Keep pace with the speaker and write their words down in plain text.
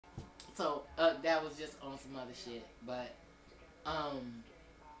So that was just on some other shit. But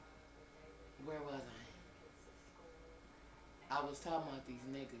where was I? I was talking about these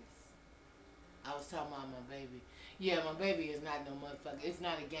niggas. I was talking about my baby. Yeah, my baby is not no motherfucker. It's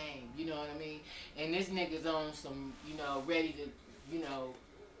not a game. You know what I mean? And this nigga's on some, ready to,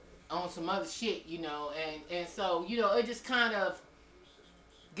 on some other shit, and so, it just kind of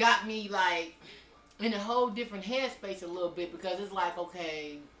got me like in a whole different headspace a little bit, because it's like,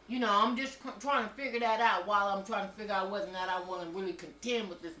 okay, I'm just trying to figure that out while I'm trying to figure out whether or not I want to really contend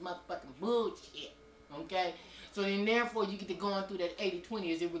with this motherfucking bullshit. Okay? So then therefore you get to going through that 80-20.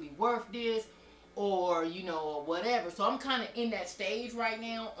 Is it really worth this? Or, or whatever. So I'm kind of in that stage right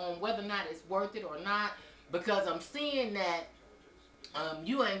now on whether or not it's worth it or not, because I'm seeing that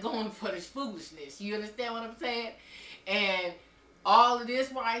you ain't going for this foolishness. You understand what I'm saying? And all of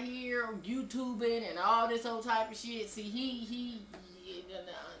this right here, YouTubing and all this old type of shit, see,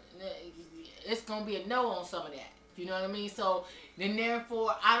 it's going to be a no on some of that. You know what I mean? So, then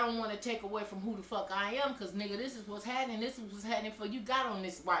therefore, I don't want to take away from who the fuck I am, because, nigga, this is what's happening. This is what's happening for you. Got on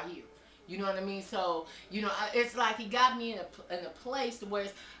this right here. You know what I mean? So, it's like he got me in a place to where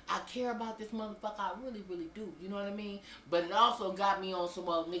I care about this motherfucker. I really, really do. You know what I mean? But it also got me on some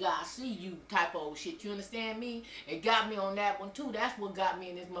nigga, I see you type of shit. You understand me? It got me on that one, too. That's what got me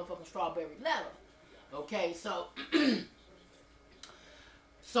in this motherfucking strawberry letter. Okay, so...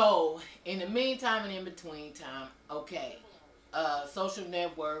 So, in the meantime and in between time, okay, social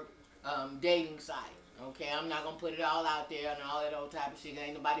network, dating site, okay, I'm not going to put it all out there and all that old type of shit,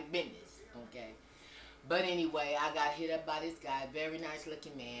 ain't nobody business, okay, but anyway, I got hit up by this guy, very nice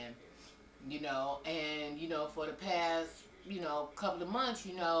looking man, and, for the past, couple of months,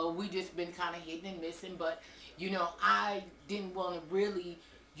 we just been kind of hitting and missing, but, I didn't want to really,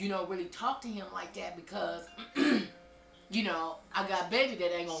 really talk to him like that, because... I got baby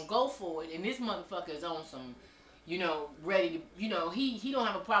that ain't gonna go for it, and this motherfucker is on some, ready to, he don't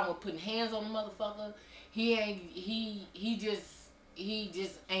have a problem with putting hands on the motherfucker. He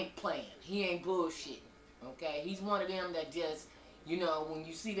just ain't playing. He ain't bullshitting. Okay, he's one of them that just, when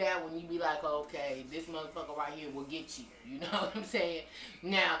you see that, when you be like, okay, this motherfucker right here will get you. You know what I'm saying?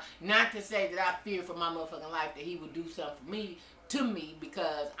 Now, not to say that I fear for my motherfucking life that he would do something to me,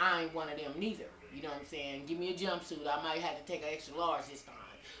 because I ain't one of them neither. You know what I'm saying? Give me a jumpsuit. I might have to take an extra large this time.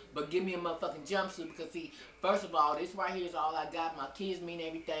 But give me a motherfucking jumpsuit, because, see, first of all, this right here is all I got. My kids mean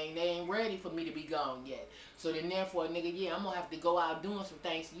everything. They ain't ready for me to be gone yet. So then, therefore, nigga, yeah, I'm going to have to go out doing some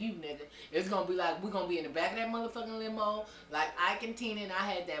things to you, nigga. It's going to be like, we're going to be in the back of that motherfucking limo, like Ike and Tina, and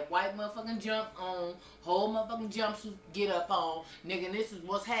I had that white motherfucking jump on, whole motherfucking jumpsuit get up on, nigga, and this is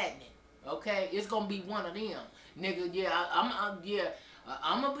what's happening. Okay? It's going to be one of them. Nigga, yeah,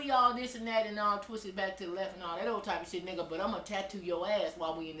 I'm gonna be all this and that and all twisted back to the left and all that old type of shit, nigga, but I'm gonna tattoo your ass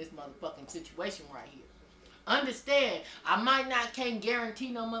while we in this motherfucking situation right here. Understand, I can't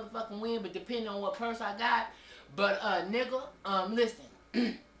guarantee no motherfucking win, but depending on what purse I got, but, nigga, listen,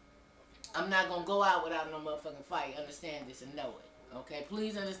 I'm not gonna go out without no motherfucking fight. Understand this and know it, okay?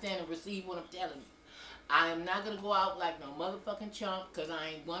 Please understand and receive what I'm telling you. I am not gonna go out like no motherfucking chump, because I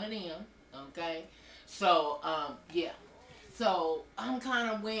ain't one of them, okay? So, yeah. So, I'm kind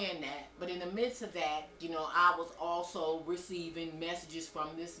of weighing that. But in the midst of that, I was also receiving messages from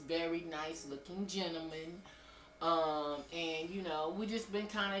this very nice looking gentleman. And, we just been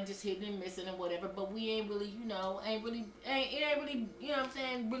kind of just hitting and missing and whatever. But we ain't really, it ain't really, you know what I'm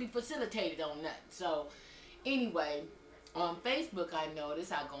saying, really facilitated on nothing. So, anyway, on Facebook, I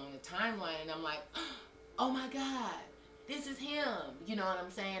noticed, I go on the timeline and I'm like, oh my God. This is him, you know what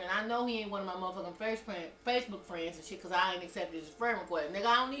I'm saying? And I know he ain't one of my motherfucking Facebook friends and shit, because I ain't accepted his friend request. Nigga,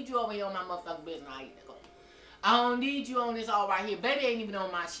 I don't need you over here on my motherfucking business. I don't need you on this all right here. Baby ain't even on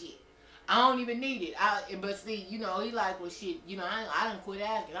my shit. I don't even need it. But see, he like, well, shit, I done quit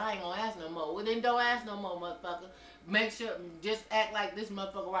asking. I ain't gonna ask no more. Well, then don't ask no more, motherfucker. Make sure, just act like this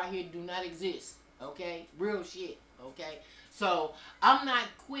motherfucker right here do not exist, okay? Real shit, okay? So, I'm not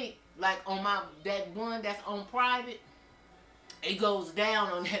quick, like, on that one that's on private. It goes down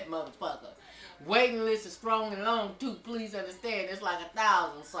on that motherfucker. Waiting list is strong and long too. Please understand, it's like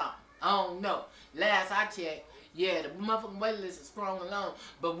 1,000 something. I don't know. Last I checked, yeah, the motherfucking waiting list is strong and long.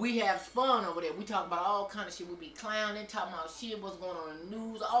 But we have fun over there. We talk about all kind of shit. We be clowning, talking about shit, what's going on in the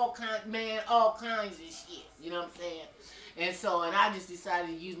news, all kinds of shit. You know what I'm saying? And so, and I just decided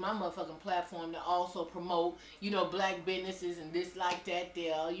to use my motherfucking platform to also promote, black businesses and this like that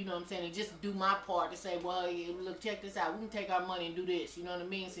there, you know what I'm saying? And just do my part to say, well, hey, look, check this out. We can take our money and do this, you know what I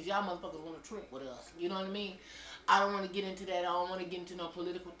mean? Since y'all motherfuckers want to trip with us, you know what I mean? I don't want to get into that. I don't want to get into no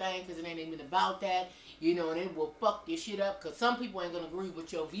political thing because it ain't even about that. You know, and it will fuck your shit up because some people ain't going to agree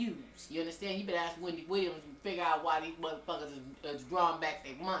with your views. You understand? You better ask Wendy Williams and figure out why these motherfuckers is drawing back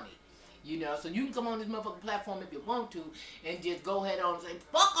their money. You know, so you can come on this motherfucking platform if you want to and just go ahead on and say,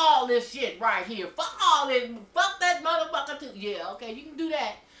 fuck all this shit right here. Fuck all this. Fuck that motherfucker too. Yeah, okay, you can do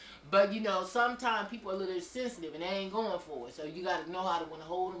that. But, you know, sometimes people are a little sensitive and they ain't going for it. So you got to know how to when to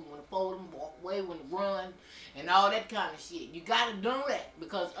hold them, when to fold them, walk away, when to run, and all that kind of shit. You got to know that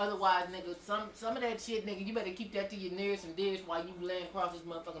because otherwise, nigga, some of that shit, nigga, you better keep that to your nearest and dearest while you laying across this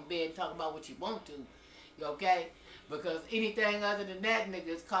motherfucking bed and talk about what you want to. You okay? Because anything other than that, nigga,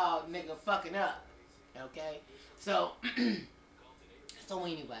 is called, nigga, fucking up. Okay? So, so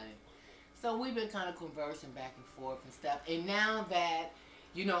anyway. So we've been kind of conversing back and forth and stuff. And now that,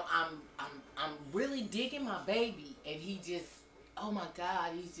 you know, I'm really digging my baby, and he just, oh my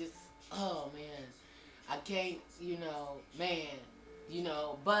God, he's just, oh man, I can't, you know, man, you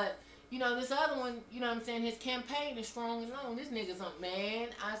know, but, you know, this other one, you know what I'm saying, his campaign is strong and long. This nigga's something, man.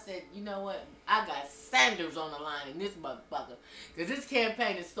 I said, you know what, I got Sanders on the line in this motherfucker, because this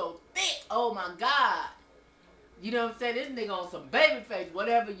campaign is so thick, oh my God. You know what I'm saying? This nigga on some baby face.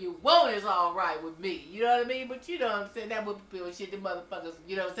 Whatever you want is all right with me. You know what I mean? But you know what I'm saying? That would feel shit. The motherfuckers,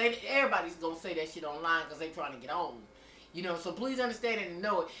 you know what I'm saying? Everybody's going to say that shit online because they trying to get on. You know, so please understand and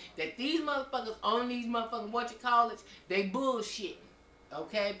know it. That these motherfuckers on these motherfucking whatchamacallits, they bullshit.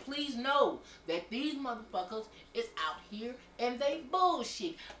 Okay? Please know that these motherfuckers is out here and they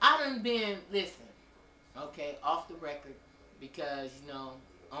bullshit. I done been, listen, okay, off the record because, you know,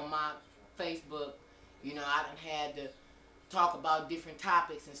 on my Facebook, you know, I done had to talk about different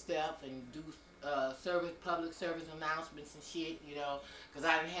topics and stuff and do public service announcements and shit, you know, because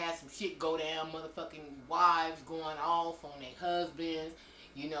I done had some shit go down, motherfucking wives going off on their husbands,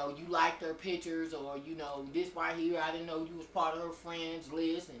 you know, you like their pictures, or, you know, this right here, I didn't know you was part of her friends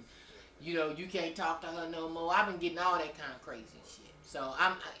list, and, you know, you can't talk to her no more. I've been getting all that kind of crazy shit. So,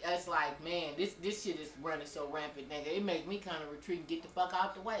 it's like, man, this shit is running so rampant, nigga, it makes me kind of retreat and get the fuck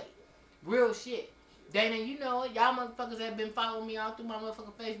out the way. Real shit. Dana, you know it. Y'all motherfuckers have been following me all through my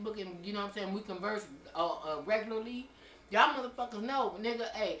motherfucking Facebook, and you know what I'm saying, we converse regularly. Y'all motherfuckers know, nigga,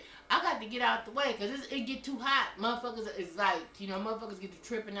 hey, I got to get out the way, because it get too hot. Motherfuckers, it's like, you know, motherfuckers get to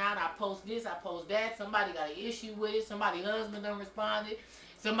tripping out. I post this, I post that. Somebody got an issue with it. Somebody's husband done responded.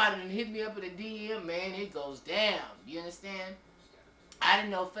 Somebody done hit me up with a DM. Man, it goes down. You understand? I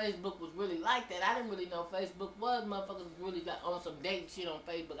didn't know Facebook was really like that. I didn't really know Facebook was. Motherfuckers really got on some dating shit on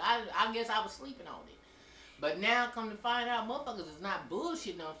Facebook. I guess I was sleeping on it. But now, come to find out, motherfuckers is not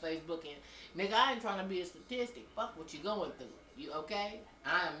bullshitting on Facebook. And, nigga, I ain't trying to be a statistic. Fuck what you going through. You okay?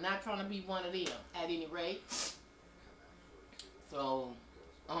 I am not trying to be one of them, at any rate. So,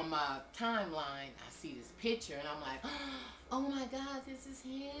 on my timeline, I see this picture, and I'm like, oh my God, this is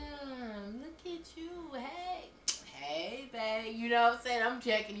him. Look at you. Hey. Hey, babe. You know what I'm saying? I'm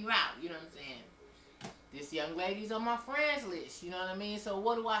checking you out. You know what I'm saying? This young lady's on my friends list, you know what I mean? So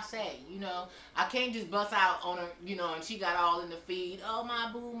what do I say? You know, I can't just bust out on her, you know, and she got all in the feed. Oh, my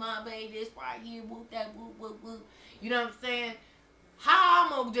boo, my baby, this right here, whoop, that, whoop, whoop, whoop. You know what I'm saying? How I'm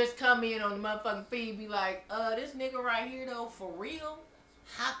gonna just come in on the motherfucking feed be like, this nigga right here, though, for real?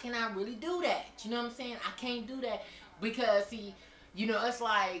 How can I really do that? You know what I'm saying? I can't do that because, see, you know, it's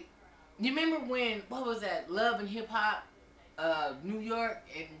like, you remember when, what was that, Love and Hip Hop? New York,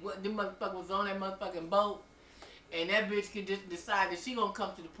 and what the motherfucker was on that motherfucking boat, and that bitch could just decide that she gonna come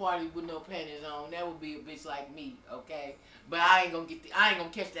to the party with no panties on. That would be a bitch like me, okay? But I ain't gonna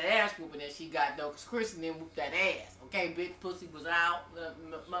catch that ass whooping that she got though, cause Kristen didn't whoop that ass, okay? Bitch, pussy was out.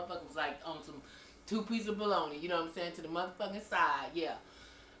 Motherfucker was like on some 2 pieces of bologna, you know what I'm saying, to the motherfucking side, yeah.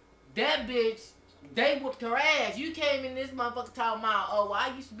 That bitch, they whooped her ass. You came in this motherfucker talking about, oh,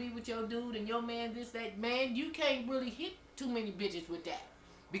 I used to be with your dude and your man, this, that. Man, you can't really hit too many bitches with that.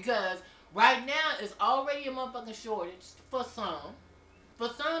 Because right now, it's already a motherfucking shortage for some. For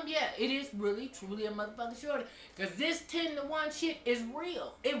some, yeah, it is really, truly a motherfucking shortage. Because this 10-to-1 shit is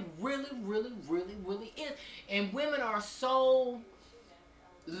real. It really, really, really, really is. And women are so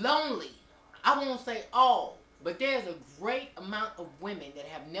lonely. I won't say all. But there's a great amount of women that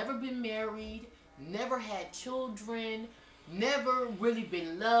have never been married, never had children, never really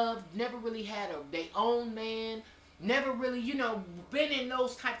been loved, never really had their own man, never really, you know, been in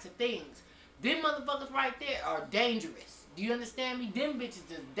those types of things. Them motherfuckers right there are dangerous. Do you understand me? Them bitches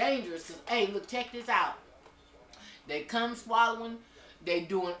is dangerous because, hey, look, check this out. They come swallowing. They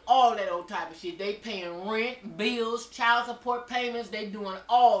doing all that old type of shit. They paying rent, bills, child support payments. They doing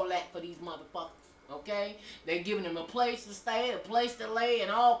all that for these motherfuckers. Okay? They giving them a place to stay, a place to lay,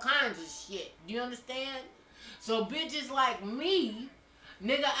 and all kinds of shit. Do you understand? So bitches like me,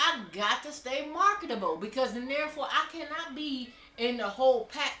 nigga, I got to stay marketable because then therefore I cannot be in the whole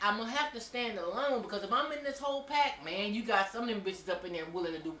pack. I'm gonna have to stand alone because if I'm in this whole pack, man, you got some of them bitches up in there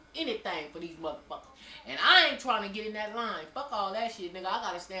willing to do anything for these motherfuckers. And I ain't trying to get in that line. Fuck all that shit, nigga. I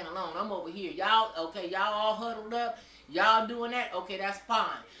gotta stand alone. I'm over here. Y'all, okay, y'all all huddled up. Y'all doing that? Okay, that's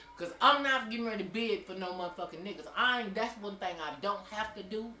fine. Cause I'm not getting ready to bid for no motherfucking niggas. That's one thing I don't have to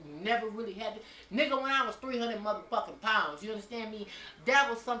do. Never really had to. Nigga, when I was 300 motherfucking pounds, you understand me? That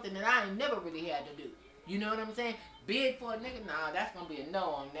was something that I ain't never really had to do. You know what I'm saying? Bid for a nigga? Nah, that's gonna be a no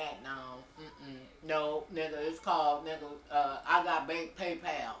on that. No. No, nigga, it's called, nigga, I got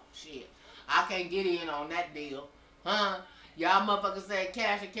PayPal. Shit. I can't get in on that deal. Huh? Y'all motherfuckers say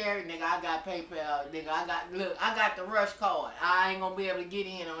cash or carry, nigga, I got PayPal, nigga, I got the rush card. I ain't gonna be able to get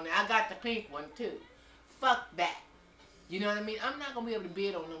in on it. I got the pink one too. Fuck that. You know what I mean? I'm not gonna be able to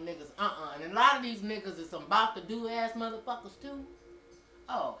bid on them niggas. And a lot of these niggas is some about to do ass motherfuckers too.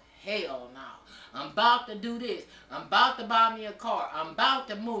 Oh, hell no. I'm about to do this. I'm about to buy me a car. I'm about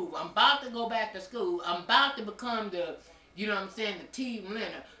to move. I'm about to go back to school. I'm about to become the, you know what I'm saying, the team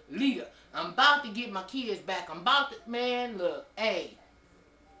leader. I'm about to get my kids back. I'm about to, man, look, hey.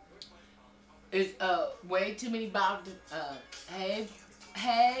 It's, way too many about to, hey,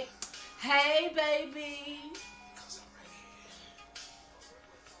 baby.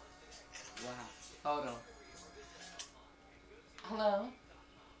 Wow. Hold on. Hello?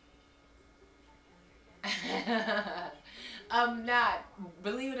 I'm not.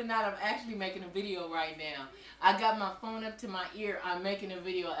 Believe it or not, I'm actually making a video right now. I got my phone up to my ear. I'm making a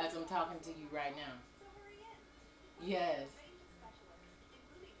video as I'm talking to you right now. Yes.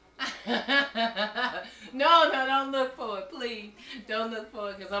 No, don't look for it, please. Don't look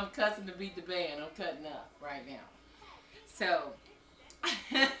for it because I'm cussing to beat the band. I'm cutting up right now. So,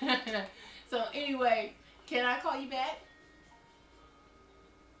 so anyway, can I call you back?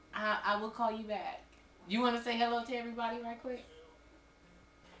 I will call you back. You want to say hello to everybody right quick?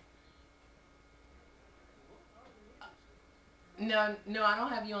 No, I don't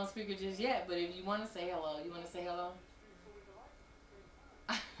have you on speaker just yet, but if you want to say hello, you want to say hello?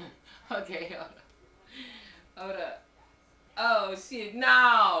 Okay, hold up. Oh, shit,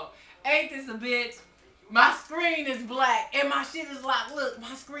 no. Ain't this a bitch? My screen is black, and my shit is locked. Look,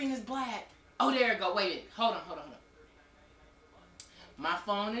 my screen is black. Oh, there it go. Wait a minute. Hold on. My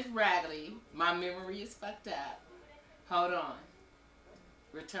phone is raggedy. My memory is fucked up. Hold on.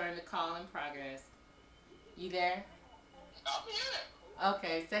 Return the call in progress. You there? I'm here.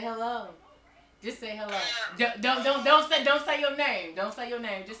 Okay, say hello. Just say hello. Don't say your name. Don't say your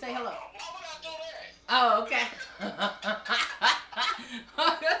name. Just say hello. Why would I do that? Oh, okay.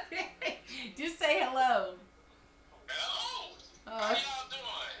 Just say hello. Hello. Oh. How y'all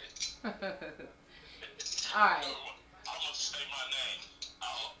doing? All right. I'm gonna say my name.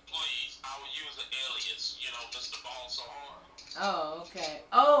 Please, I will use an alias. You know, Mr. Ball so hard. Oh, okay.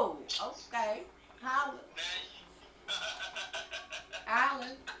 Oh, okay. Holla.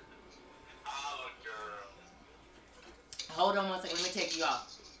 Alan. Holla, girl. Hold on one second. Let me take you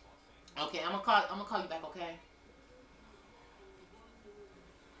off. Okay, I'm gonna call you back. Okay.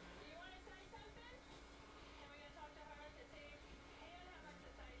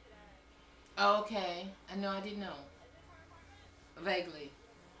 Okay. I know. I didn't know. Vaguely.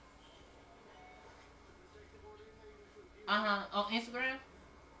 On Instagram.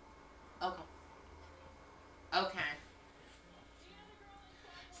 Okay. Okay.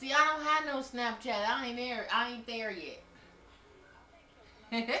 See, I don't have no Snapchat. I ain't there yet.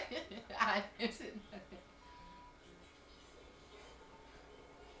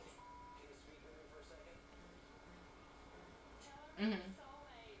 Mhm.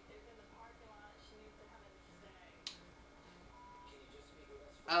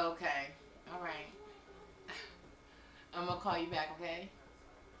 Okay. All right. I'm gonna call you back. Okay.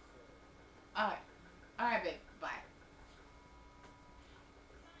 All right. All right, babe. Bye.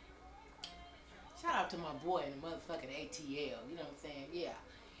 Shout out to my boy in the motherfucking ATL. You know what I'm saying? Yeah.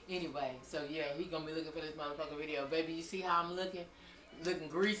 Anyway, so yeah, he gonna be looking for this motherfucking video. Baby, you see how I'm looking? Looking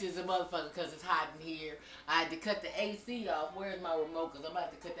greasy as a motherfucker because it's hot in here. I had to cut the AC off. Where's my remote? Because I'm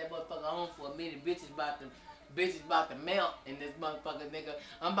about to cut that motherfucker on for a minute. Bitch is about to melt in this motherfucker, nigga.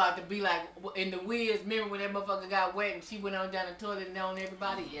 I'm about to be like in the Wiz. Remember when that motherfucker got wet and she went on down the toilet and on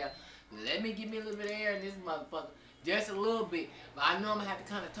everybody? Yeah. Let me give me a little bit of air in this motherfucker. Just a little bit. But I know I'm going to have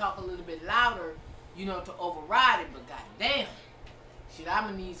to kind of talk a little bit louder, you know, to override it. But goddamn. Shit, I'm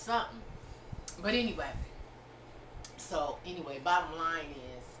going to need something. But anyway. So, anyway, bottom line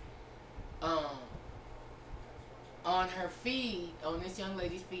is, on her feed, on this young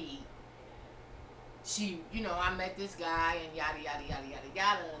lady's feed, she, you know, I met this guy and yada, yada, yada, yada,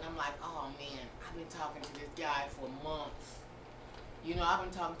 yada. And I'm like, oh, man, I've been talking to this guy for months. You know, I've been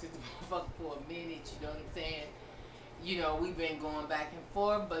talking to this motherfucker for a minute, you know what I'm saying? You know, we've been going back and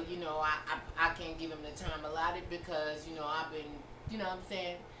forth, but, you know, I can't give him the time allotted because, you know, I've been, you know what I'm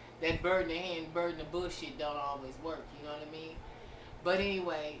saying? That bird in the hand, bird in the bush shit don't always work, you know what I mean? But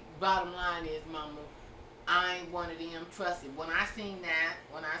anyway, bottom line is, mama, I ain't one of them trusted. When I seen that,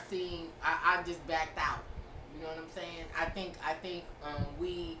 I just backed out. You know what I'm saying? I think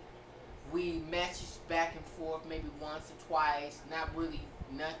we messaged back and forth maybe once or twice, not really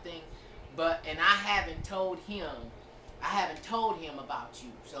nothing. But and I haven't told him about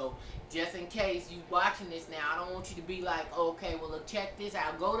you. So just in case you watching this now, I don't want you to be like, okay, well look, check this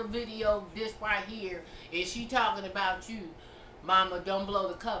out. Go to video this right here. Is she talking about you? Mama, don't blow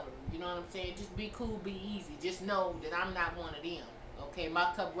the cover. You know what I'm saying? Just be cool, be easy. Just know that I'm not one of them. Okay,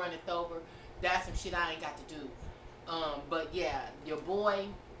 my cup runneth over. That's some shit I ain't got to do. But yeah, your boy,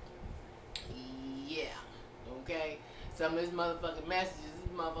 yeah. Okay? Some of his motherfucking messages,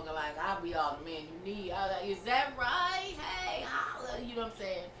 this motherfucker like, I'll be all the man you need. I was like, is that right? Hey, holla. You know what I'm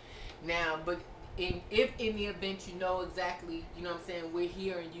saying? Now, but if in the event you know exactly, you know what I'm saying, we're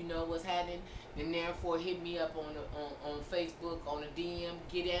here and you know what's happening, then therefore hit me up on Facebook, on a DM,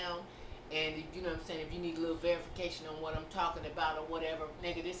 get down, and if, you know what I'm saying, if you need a little verification on what I'm talking about or whatever,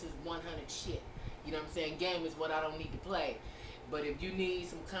 nigga, this is 100 shit. You know what I'm saying? Game is what I don't need to play. But if you need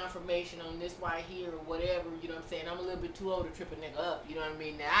some confirmation on this right here or whatever, you know what I'm saying, I'm a little bit too old to trip a nigga up, you know what I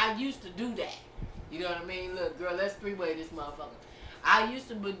mean? Now, I used to do that. You know what I mean? Look, girl, let's three-way this motherfucker. I used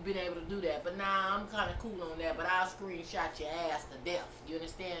to been able to do that, but now I'm kind of cool on that, but I'll screenshot your ass to death. You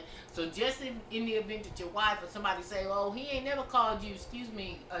understand? So just in the event that your wife or somebody say, oh, he ain't never called you, excuse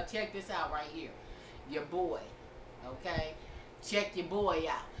me, check this out right here. Your boy, okay? Check your boy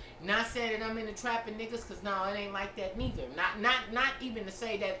out. Not saying that I'm into trapping niggas, because no, it ain't like that neither. Not even to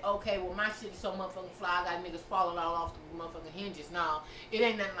say that, okay, well, my shit is so motherfucking fly, I got niggas falling all off the motherfucking hinges. No, it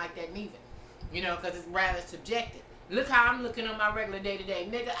ain't nothing like that neither. You know, because it's rather subjective. Look how I'm looking on my regular day-to-day.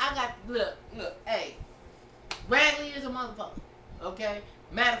 Nigga, I got, look, hey, Ragley is a motherfucker, okay?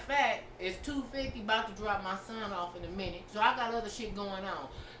 Matter of fact, it's 2:50, about to drop my son off in a minute. So I got other shit going on.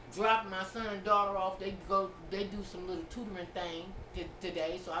 Dropping my son and daughter off, they do some little tutoring thing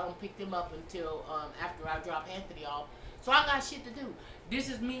today, so I don't pick them up until after I drop Anthony off. So I got shit to do. This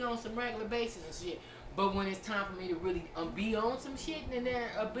is me on some regular basis and shit. But when it's time for me to really be on some shit, then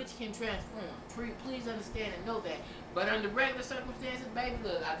there a bitch can transform. Please understand and know that. But under regular circumstances, baby,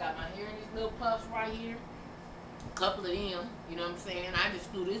 look, I got my hair in these little puffs right here. A couple of them, you know what I'm saying? I just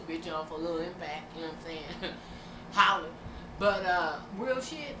threw this bitch on for a little impact, you know what I'm saying? Holler. But real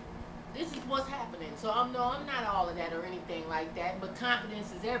shit, this is what's happening. So I'm not all of that or anything like that, but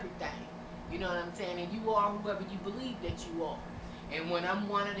confidence is everything. You know what I'm saying? And you are whoever you believe that you are. And when I'm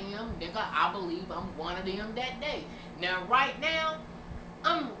one of them, nigga, I believe I'm one of them that day. Now, right now,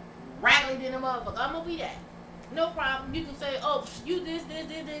 I'm rattling in a motherfucker. I'm gonna be that. No problem. You can say, oh, you this.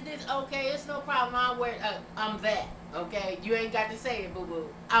 Okay, it's no problem. I'm that. Okay, you ain't got to say it, boo-boo.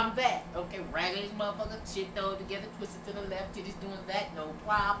 I'm that. Okay, raggedy motherfucker, shit throw it together, twist it to the left, titties doing that, no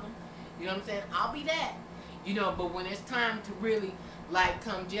problem. You know what I'm saying? I'll be that. You know, but when it's time to really, like,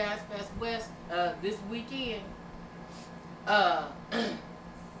 come Jazz Fest West this weekend, holla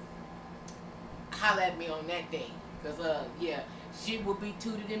at me on that day. Because, yeah, shit will be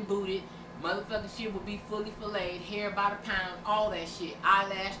tooted and booted. Motherfucking shit will be fully filleted, hair by the pound, all that shit.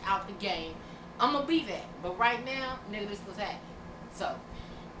 Eyelash out the game. I'm gonna be that. But right now, nigga, this was happening. So,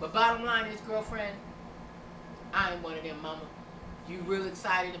 but bottom line is, girlfriend, I ain't one of them, mama. You real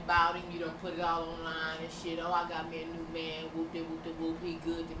excited about it. You done put it all online and shit. Oh, I got me a new man. Whoop-de-whoop-de-whoop. He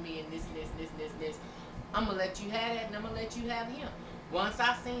good to me and this and this and this. I'm gonna let you have that and I'm gonna let you have him. Once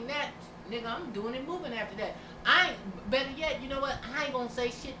I seen that, nigga, I'm doing it moving after that. Better yet, you know what? I ain't gonna say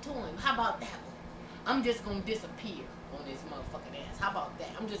shit to him. How about that one? I'm just gonna disappear on this motherfucking ass. How about that?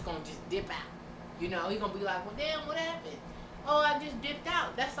 I'm just gonna just dip out. You know, he gonna be like, well, damn, what happened? Oh, I just dipped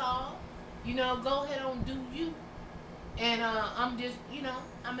out. That's all. You know, go ahead on do you. And I'm just, you know,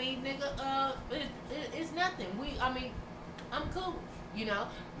 I mean, nigga, it's nothing. I'm cool. You know,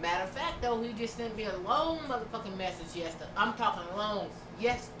 matter of fact, though, he just sent me a long motherfucking message yesterday. I'm talking long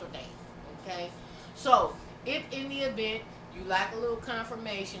yesterday, okay? So, if in the event you like a little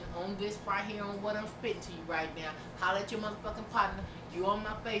confirmation on this right here, on what I'm spitting to you right now, holler at your motherfucking partner. You on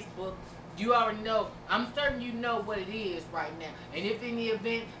my Facebook. You already know. I'm certain you know what it is right now. And if in the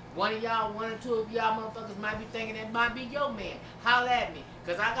event one of y'all, one or two of y'all motherfuckers might be thinking that might be your man, holler at me.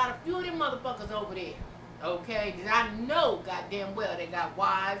 Because I got a few of them motherfuckers over there. Okay, did I know goddamn well they got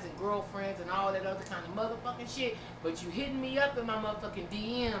wives and girlfriends and all that other kind of motherfucking shit, but you hitting me up in my motherfucking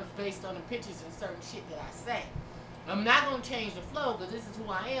DMs based on the pictures and certain shit that I say. I'm not gonna change the flow because this is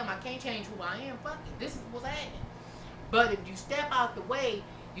who I am. I can't change who I am. Fuck it. This is what's happening. But if you step out the way,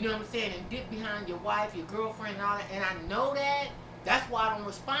 you know what I'm saying, and dip behind your wife, your girlfriend, and all that, and I know that, that's why I don't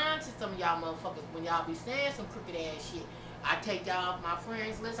respond to some of y'all motherfuckers when y'all be saying some crooked ass shit. I take y'all off my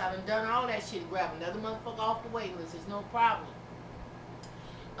friends list. I done all that shit. Grab another motherfucker off the wait list. It's no problem.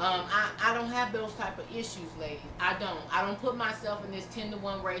 I don't have those type of issues, ladies. I don't put myself in this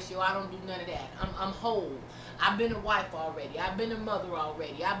 10-to-1 ratio. I don't do none of that. I'm whole. I've been a wife already. I've been a mother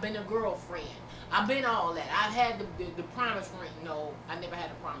already. I've been a girlfriend. I've been all that. I've had the promise ring. No, I never had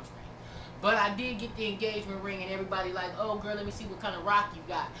a promise ring. But I did get the engagement ring, and everybody like, oh, girl, let me see what kind of rock you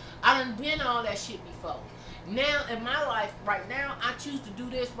got. I done been all that shit before. Now, in my life, right now, I choose to do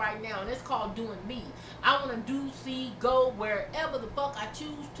this right now, and it's called doing me. I want to do, see, go wherever the fuck I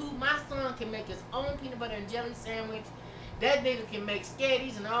choose to. My son can make his own peanut butter and jelly sandwich. That nigga can make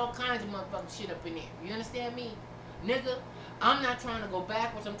sketties and all kinds of motherfucking shit up in there. You understand me? Nigga, I'm not trying to go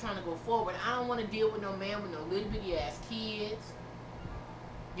backwards. I'm trying to go forward. I don't want to deal with no man with no little bitty ass kids.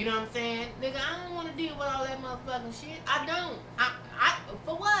 You know what I'm saying? Nigga, I don't want to deal with all that motherfucking shit. I don't.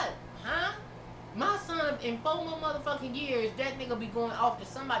 For what? Huh? My son, in 4 more motherfucking years, that nigga be going off to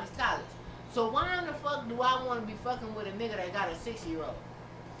somebody's college. So why in the fuck do I want to be fucking with a nigga that got a 6-year-old?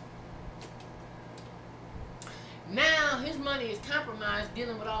 Now, his money is compromised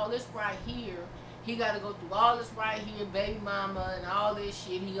dealing with all this right here. He got to go through all this right here, baby mama and all this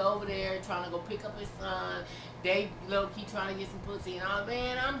shit. He over there trying to go pick up his son. They low-key trying to get some pussy and all.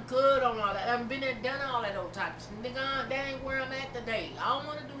 Man, I'm good on all that. I've been there, done all that old type of shit. Nigga, that ain't where I'm at today. I don't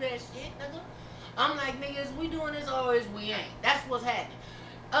want to do that shit, nigga. I'm like, niggas, we doing this or is we ain't. That's what's happening.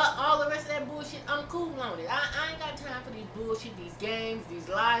 All the rest of that bullshit, I'm cool on it. I ain't got time for these bullshit, these games, these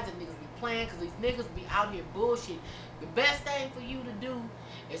lies that niggas be playing, because these niggas be out here bullshit. The best thing for you to do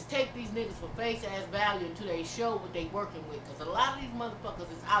is take these niggas for face-ass value until they show what they working with. Because a lot of these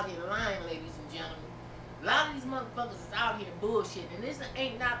motherfuckers is out here lying, ladies and gentlemen. A lot of these motherfuckers is out here bullshit. And this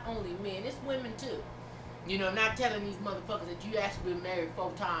ain't not only men, it's women too. You know, not telling these motherfuckers that you actually been married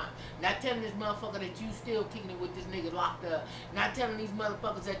 4 times. Not telling this motherfucker that you still kicking it with this nigga locked up. Not telling these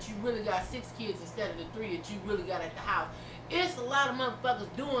motherfuckers that you really got 6 kids instead of the 3 that you really got at the house. It's a lot of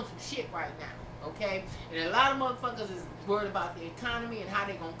motherfuckers doing some shit right now, okay? And a lot of motherfuckers is worried about the economy and how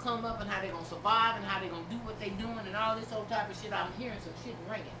they gonna come up and how they gonna survive and how they gonna do what they doing and all this old type of shit. I'm hearing some shit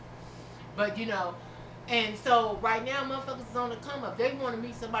ringing. But, you know, and so right now motherfuckers is on the come up. They want to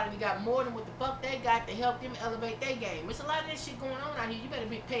meet somebody that got more than what the fuck they got to help them elevate their game. There's a lot of that shit going on out here. You better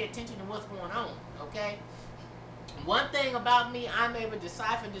pay attention to what's going on, okay? One thing about me, I'm able to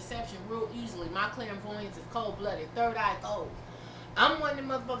decipher deception real easily. My clairvoyance is cold-blooded, third eye cold. I'm one of them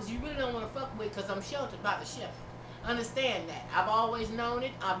motherfuckers you really don't want to fuck with because I'm sheltered by the shepherd. Understand that. I've always known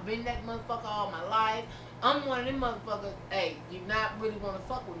it. I've been that motherfucker all my life. I'm one of them motherfuckers, hey, you not really want to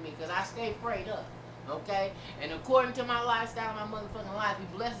fuck with me because I stay prayed up. Okay? And according to my lifestyle, my motherfucking life,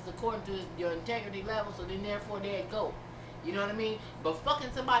 he blesses according to your integrity level, so then therefore there it go. You know what I mean? But fucking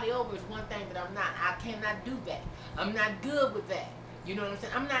somebody over is one thing that I'm not. I cannot do that. I'm not good with that. You know what I'm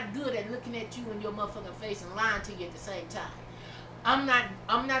saying? I'm not good at looking at you in your motherfucking face and lying to you at the same time. I'm not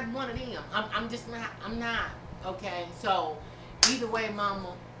one of them. I'm just not. I'm not. Okay? So, either way,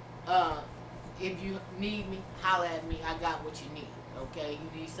 mama, if you need me, holla at me. I got what you need. Okay,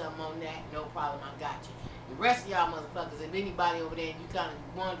 you need something on that, no problem, I got you. The rest of y'all motherfuckers, if anybody over there and you kind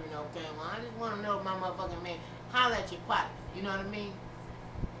of wondering, okay, well, I just want to know if my motherfucking man, holla at your partner, you know what I mean?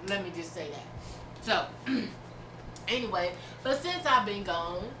 Let me just say that. So, anyway, but since I've been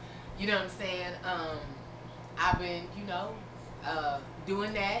gone, you know what I'm saying, I've been, you know,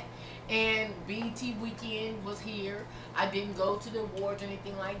 doing that, and BET weekend was here. I didn't go to the awards or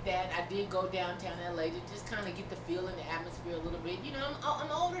anything like that. I did go downtown LA to just kind of get the feel and the atmosphere a little bit. You know,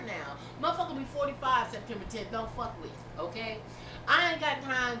 I'm older now. Motherfucker be 45 September 10th. Don't fuck with, okay? I ain't got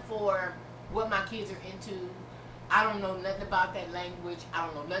time for what my kids are into. I don't know nothing about that language. I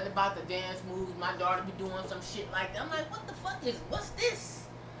don't know nothing about the dance moves. My daughter be doing some shit like that. I'm like, what the fuck what's this?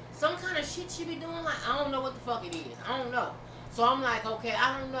 Some kind of shit she be doing? Like, I don't know what the fuck it is. I don't know. So I'm like, okay,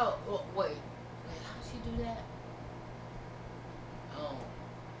 I don't know. Wait, how does she do that?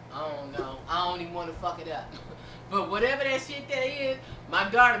 I don't know. I don't even want to fuck it up. But whatever that shit that is, my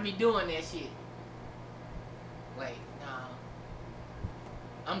daughter be doing that shit. Wait, nah.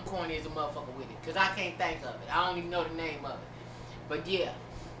 I'm corny as a motherfucker with it. Because I can't think of it. I don't even know the name of it. But yeah.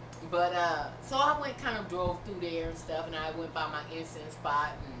 But, so I went kind of drove through there and stuff. And I went by my incense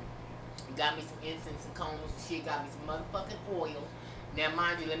spot. And Got me some incense and cones and shit. Got me some motherfucking oil. Now,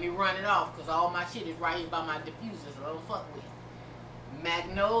 mind you, let me run it off because all my shit is right here by my diffuser, so don't fuck with it.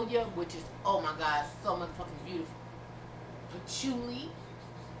 Magnolia, which is, oh my God, so motherfucking beautiful. Patchouli,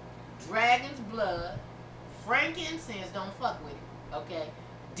 dragon's blood, frankincense, don't fuck with it, okay?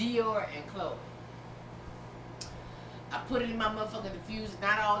 Dior and Chloe. I put it in my motherfucking diffuser,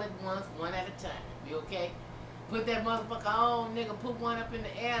 not all at once, one at a time, you okay? Put that motherfucker on, nigga, put one up in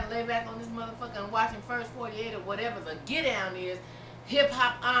the air and lay back on this motherfucker and watching First 48 or whatever the get down is. Hip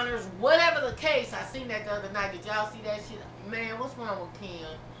hop honors, whatever the case. I seen that the other night. Did y'all see that shit? Man, what's wrong with Kim?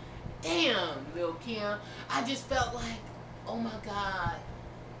 Damn, little Kim. I just felt like, oh my God.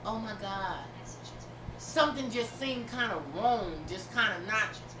 Oh my God. Something just seemed kind of wrong, just kind of not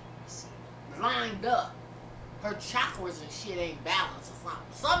lined up. Her chakras and shit ain't balanced or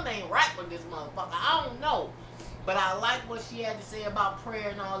something. Something ain't right with this motherfucker. I don't know. But I like what she had to say about prayer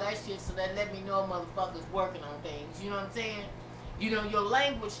and all that shit, so that let me know motherfuckers working on things. You know what I'm saying? You know, your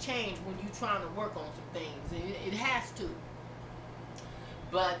language change when you trying to work on some things. And it has to.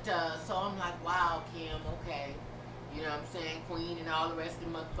 But, so I'm like, wow, Kim, okay. You know what I'm saying? Queen and all the rest of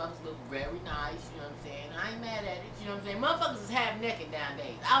the motherfuckers look very nice. You know what I'm saying? I ain't mad at it. You know what I'm saying? Motherfuckers is half naked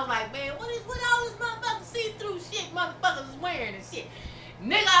nowadays. I was like, man, what all this motherfucking see-through shit motherfuckers is wearing and shit?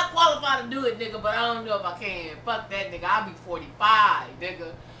 Nigga, I qualify to do it, nigga, but I don't know if I can. Fuck that, nigga. I'll be 45,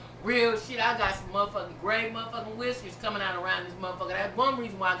 nigga. Real shit. I got some motherfucking gray motherfucking whiskers coming out around this motherfucker. That's one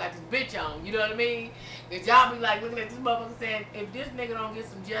reason why I got this bitch on. You know what I mean? Cause y'all be like looking at this motherfucker saying, if this nigga don't get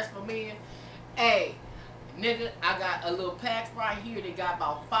some just for men, hey, nigga, I got a little patch right here. They got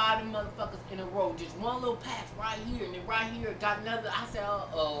about 5 of them motherfuckers in a row. Just one little patch right here, and then right here got another. I said,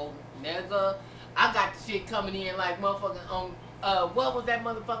 uh-oh, nigga. I got the shit coming in like motherfucking on. What was that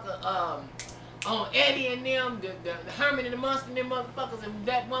motherfucker, on Eddie and them, the Herman and the Monster and them motherfuckers, and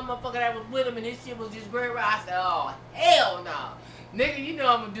that one motherfucker that was with him, and his shit was just great. I said, oh, hell no. Nigga, you know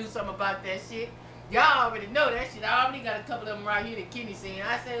I'm gonna do something about that shit. Y'all already know that shit. I already got a couple of them right here that Kenny seen.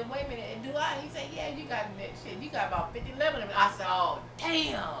 I said, wait a minute, and do I? He said, yeah, you got that shit. You got about 50, 11 of them. I said, oh,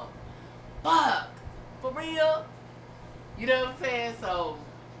 damn. Fuck. For real? You know what I'm saying? So,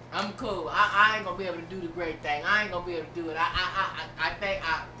 I'm cool. I ain't gonna be able to do the great thing. I ain't gonna be able to do it. I think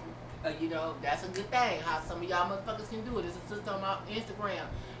you know, that's a good thing. How some of y'all motherfuckers can do it. There's a sister on my Instagram.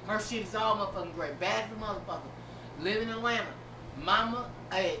 Her shit is all motherfucking great. Bad for motherfucker. Live in Atlanta. Mama,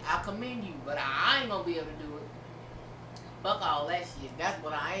 hey, I commend you, but I ain't gonna be able to do it. Fuck all that shit. That's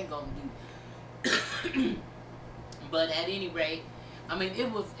what I ain't gonna do. But at any rate, I mean,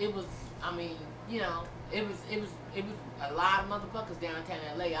 it was. I mean, you know, it was a lot of motherfuckers downtown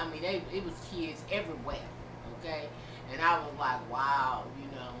LA. I mean, it was kids everywhere. Okay, and I was like, wow, you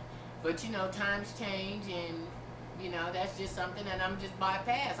know. But you know, times change, and you know, that's just something that I'm just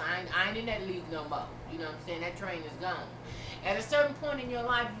bypass. I ain't in that league no more. You know what I'm saying? That train is gone. At a certain point in your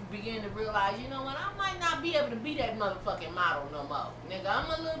life, you begin to realize, you know what, I might not be able to be that motherfucking model no more. Nigga, I'm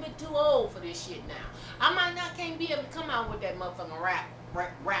a little bit too old for this shit now. I can't be able to come out with that motherfucking rap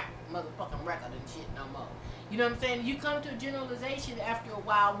motherfucking record and shit no more. You know what I'm saying? You come to a generalization after a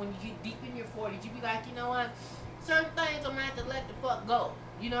while when you get deep in your 40s. You be like, you know what, certain things I'm gonna have to let the fuck go.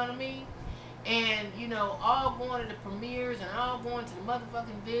 You know what I mean? And, you know, all going to the premieres and all going to the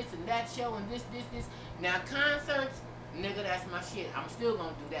motherfucking this and that show and this. Now, concerts, nigga, that's my shit. I'm still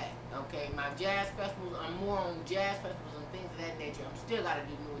gonna do that, okay? My jazz festivals, I'm more on jazz festivals and things of that nature. I'm still gotta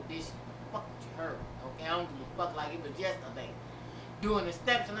do new editions. Fuck what you heard, okay? I don't give a fuck like it was yesterday. Doing the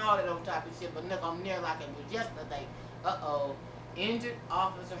steps and all of those type of shit, but nigga, I'm there like it was yesterday. Uh-oh. Injured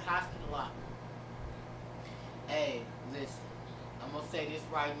officer hospitalized. Hey, listen. I'm gonna say this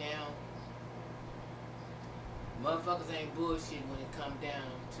right now. Motherfuckers ain't bullshit when it comes down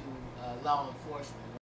to law enforcement.